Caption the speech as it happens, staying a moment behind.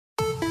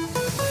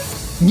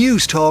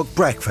News Talk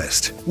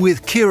Breakfast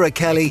with Ciara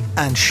Kelly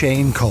and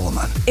Shane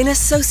Coleman. In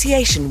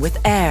association with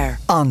AIR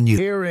On News.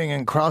 Hearing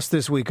and Cross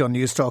this week on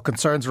News Talk,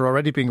 concerns are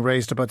already being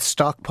raised about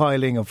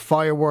stockpiling of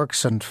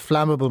fireworks and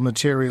flammable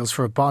materials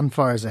for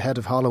bonfires ahead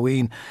of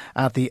Halloween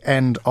at the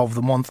end of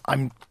the month.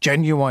 I'm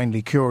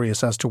genuinely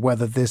curious as to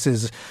whether this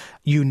is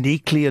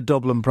uniquely a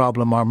Dublin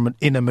problem or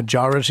in a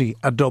majority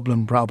a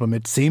Dublin problem.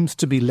 It seems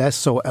to be less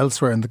so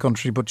elsewhere in the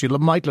country, but you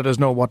might let us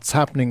know what's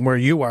happening where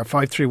you are.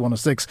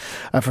 53106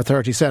 for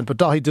 30 cents. But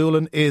Dahi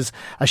Doolan is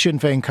a Sinn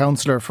Féin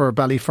councillor for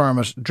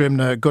Ballyfermot,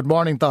 Drimna. Good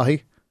morning,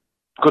 Dahi.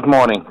 Good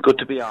morning. Good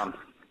to be on.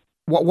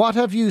 What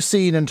have you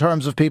seen in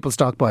terms of people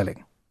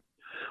stockpiling?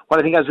 Well,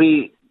 I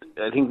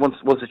think once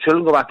the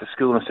children go back to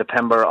school in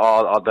September,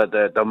 all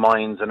their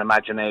minds and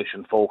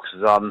imagination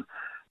focuses on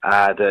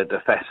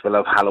the festival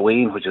of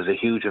Halloween, which is a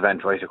huge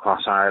event right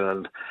across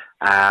Ireland.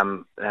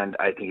 And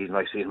I think even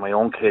I see my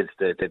own kids,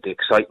 the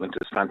excitement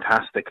is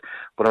fantastic.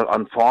 But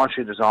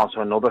unfortunately, there's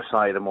also another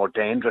side, a more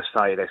dangerous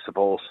side, I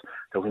suppose,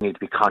 that we need to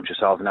be conscious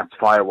of, and that's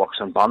fireworks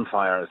and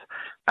bonfires.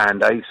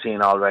 And I've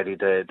seen already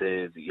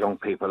the young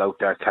people out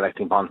there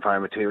collecting bonfire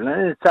material,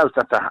 and it tells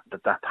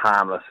that's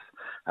harmless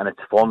and it's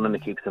fun and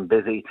it keeps them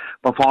busy.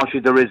 But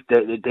unfortunately,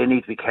 they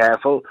need to be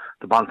careful.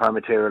 The bonfire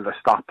material they're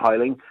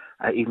stockpiling,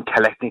 even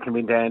collecting can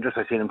be dangerous.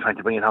 I've seen them trying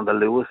to bring it on the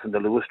Lewis, and the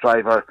Lewis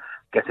driver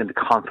gets into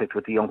conflict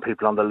with the young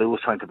people on the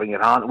Lewis trying to bring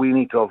it on. We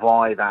need to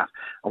avoid that.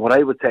 And what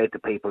I would say to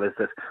people is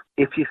that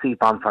if you see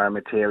bonfire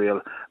material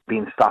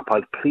being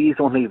stockpiled, please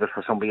don't leave it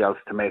for somebody else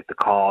to make the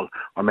call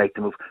or make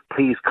the move.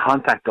 Please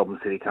contact Dublin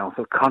City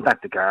Council,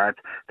 contact the guards.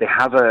 They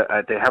have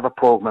a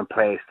programme in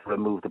place to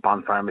remove the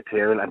bonfire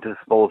material and to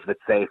dispose of it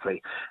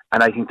safely.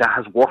 And I think that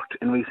has worked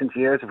in recent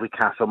years. If we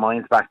cast our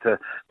minds back to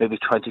maybe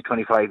 20,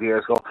 25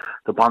 years ago,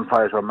 the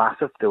bonfires were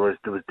massive. There was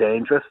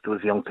dangerous. There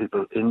was young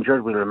people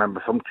injured. We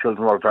remember some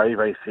children were very,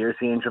 very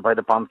seriously injured by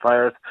the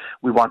bonfires.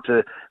 We want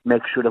to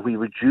make sure that we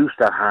reduce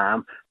that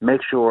harm,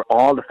 make sure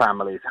all the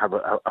families have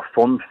a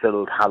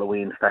fun-filled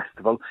Halloween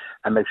festival,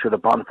 and make sure the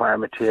bonfire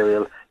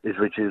material is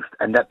reduced.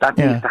 And that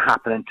needs to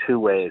happen in two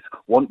ways.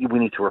 One, we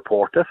need to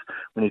report it.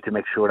 We need to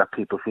make sure that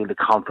people feel the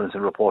confidence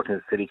in reporting to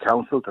the City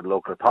Council, to the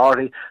local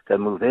authority. They'll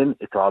move in,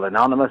 it's all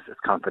anonymous, it's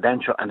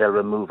confidential, and they'll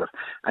remove it.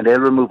 And they'll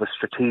remove it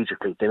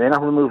strategically. They may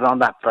not remove it on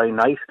that very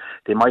night.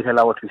 They might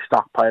allow it to be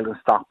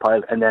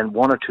stockpiled, and then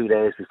 1 or 2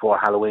 days before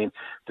Halloween,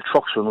 the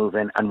trucks will move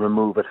in and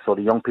remove it so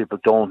the young people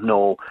don't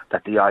know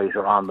that the eyes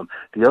are on them.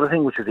 The other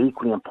thing which is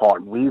equally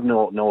important, we've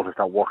noticed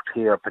that worked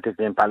here,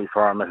 particularly in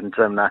Ballyfermot and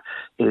Drimna,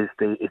 is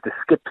the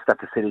skips that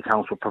the City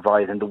Council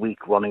provide in the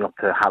week running up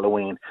to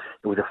Halloween.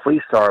 It was a free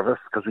service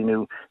because we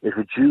knew it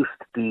reduced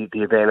the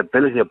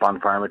availability of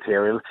bonfire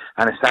material,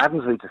 and it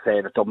saddens me to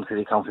say that Dublin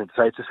City Council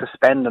decided to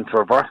suspend and to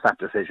reverse that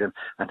decision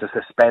and to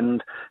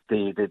suspend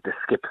the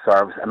skip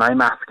service. And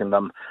I'm asking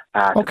them,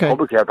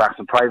 publicly, I've asked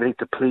them privately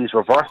to please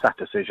reverse that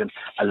decision,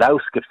 allow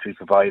skips to be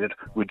provided,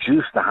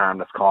 reduce the harm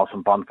that's caused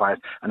from bonfires,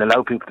 and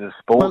allow people to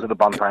dispose of the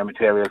bonfire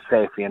material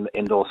safely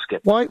in those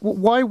skips. Why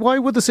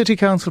would the City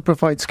Council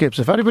provide skips?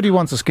 If anybody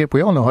wants a skip,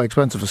 we all know how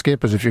expensive a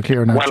skip is if you're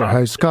clearing out your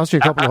house. It costs you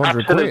a couple of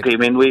hundred quid.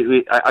 Absolutely. I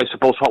mean, I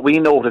suppose what we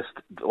noticed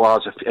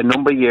was a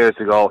number of years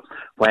ago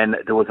when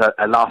there was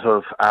a lot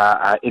of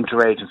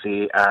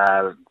interagency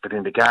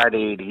between the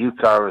Gardaí, the youth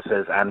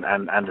services and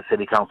the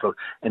City Council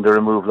in the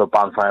removal of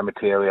bonfire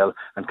material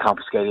and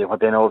confiscating it. What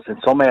they noticed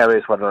in some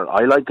areas, whether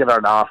I like it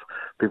or not,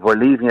 people were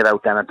leaving it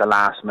out then at the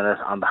last minute.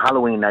 On the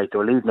Halloween night, they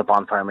were leaving the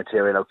bonfire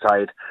material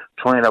outside,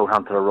 throwing it out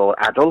onto the road.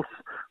 Adults,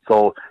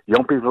 so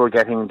young people were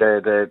getting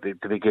to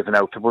be given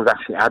out. It was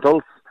actually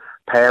adults,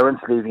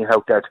 parents leaving it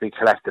out there to be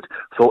collected.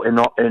 So in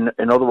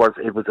other words,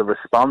 it was a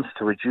response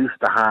to reduce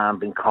the harm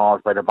being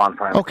caused by the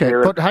bonfire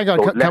material. Okay, but hang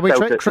on, so can we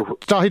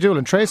Dahi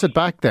Doolan, trace it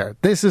back there?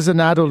 This is an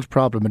adult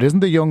problem. It isn't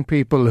the young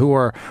people who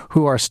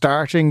are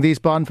starting these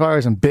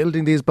bonfires and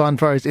building these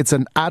bonfires. It's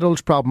an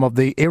adult problem of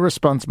the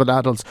irresponsible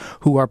adults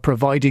who are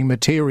providing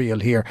material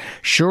here.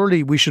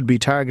 Surely we should be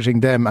targeting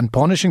them and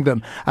punishing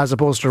them as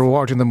opposed to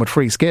rewarding them with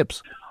free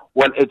skips.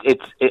 Well,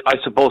 I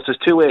suppose there's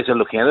two ways of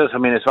looking at it. I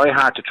mean, it's very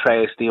hard to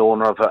trace the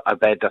owner of a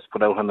bed that's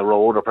put out on the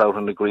road or put out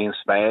on the green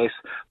space.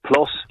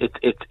 Plus,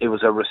 it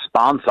was a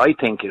response, I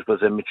think it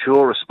was a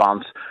mature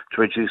response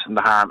to reducing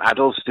the harm.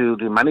 Adults do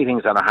many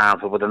things that are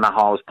harmful, but they're not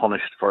always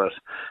punished for it.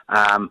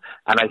 And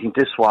I think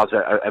this was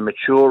a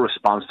mature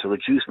response to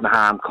reducing the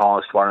harm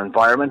caused to our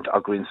environment,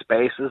 our green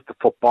spaces, the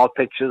football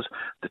pitches,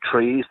 the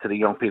trees, to the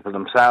young people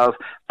themselves,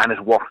 and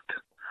it worked.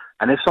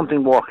 And if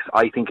something works,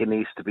 I think it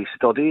needs to be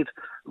studied,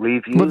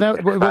 reviewed. Will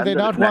they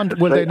not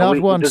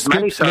want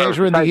skips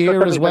later in the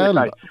year as well?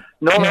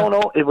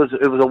 No. It was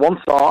a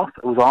once-off.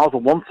 It was all a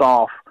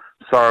once-off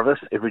service.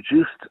 It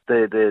reduced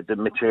the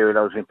material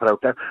that was being put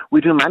out there. We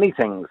do many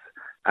things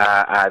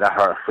that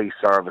are free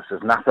services,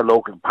 and that's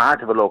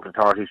part of a local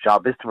authority's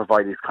job is to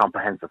provide these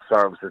comprehensive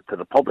services to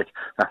the public.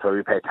 That's why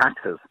we pay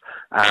taxes,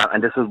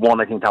 and this is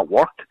one I think that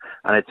worked,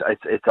 and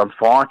it's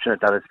unfortunate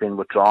that it's been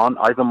withdrawn.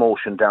 I've a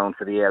motion down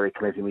for the area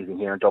committee meeting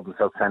here in Dublin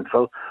South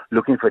Central,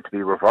 looking for it to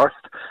be reversed,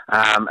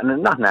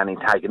 and not in any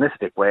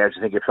antagonistic way. I just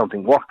think if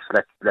something works,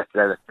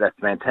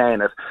 let's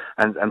maintain it,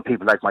 and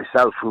people like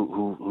myself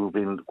who've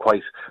been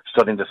quite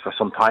studying this for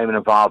some time and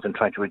involved in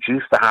trying to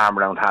reduce the harm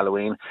around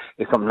Halloween,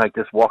 if something like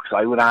this works,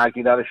 I would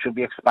argue that it should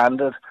be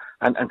expanded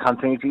and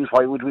continue to use.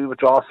 Why would we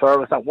withdraw a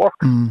service that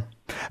works?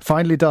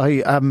 Finally,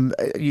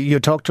 Daithí, you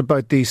talked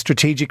about the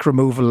strategic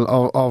removal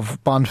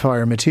of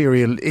bonfire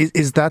material.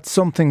 Is that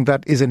something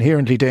that is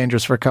inherently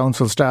dangerous for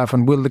council staff,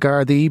 and will the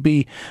Gardaí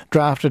be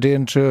drafted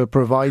in to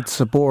provide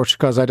support?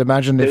 Because I'd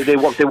imagine if you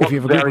have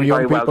a group of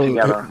young people,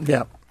 together.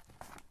 Yeah.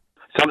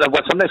 Sometimes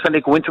when they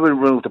go in to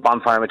remove the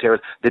bonfire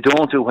material, they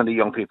don't do it when the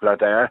young people are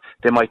there.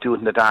 They might do it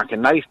in the dark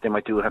and night. They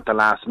might do it at the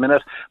last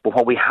minute. But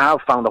what we have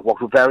found that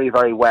works very,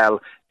 very well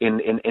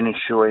in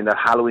ensuring that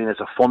Halloween is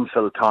a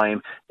fun-filled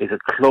time is a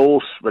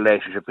close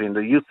relationship between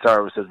the youth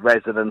services,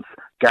 residents,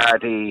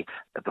 Gardaí,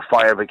 the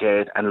fire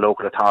brigade and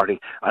local authority.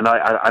 And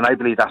I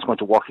believe that's going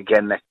to work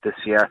again this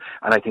year.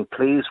 And I think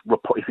please,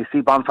 if you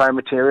see bonfire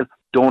material,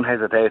 don't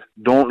hesitate.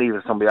 Don't leave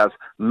it to somebody else.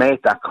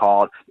 Make that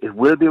call. It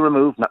will be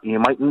removed. You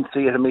mightn't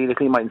see it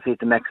immediately. You mightn't see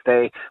it the next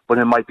day, but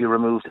it might be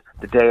removed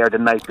the day or the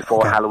night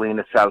before Halloween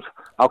itself.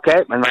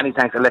 Okay? And many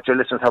thanks. I'll let your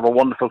listeners have a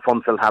wonderful,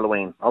 fun-filled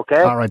Halloween.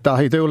 Okay? All right.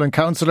 Daithí Doolan,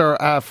 Councillor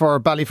for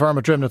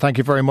Ballyfermot Drimnah, thank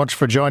you very much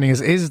for joining us.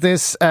 Is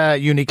this a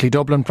uniquely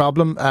Dublin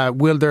problem?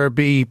 Will there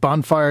be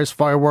bonfires,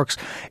 fireworks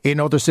in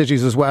other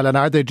cities as well? And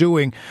are they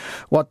doing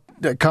what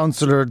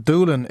Councillor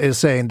Doolan is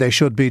saying they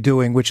should be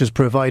doing, which is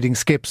providing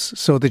skips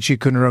so that you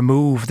can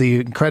remove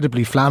the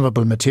incredibly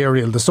flammable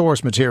material, the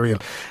source material,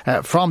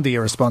 from the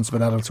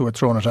irresponsible adults who are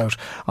throwing it out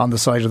on the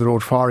side of the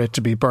road for it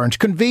to be burnt?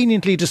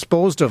 Conveniently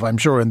disposed of, I'm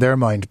sure, in their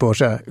mind, but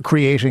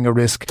creating a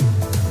risk.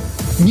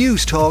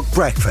 News Talk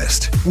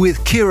Breakfast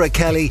with Ciara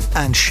Kelly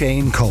and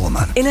Shane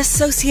Coleman. In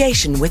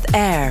association with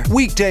AIR.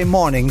 Weekday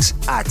mornings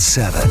at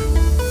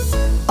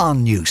 7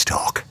 on News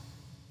Talk.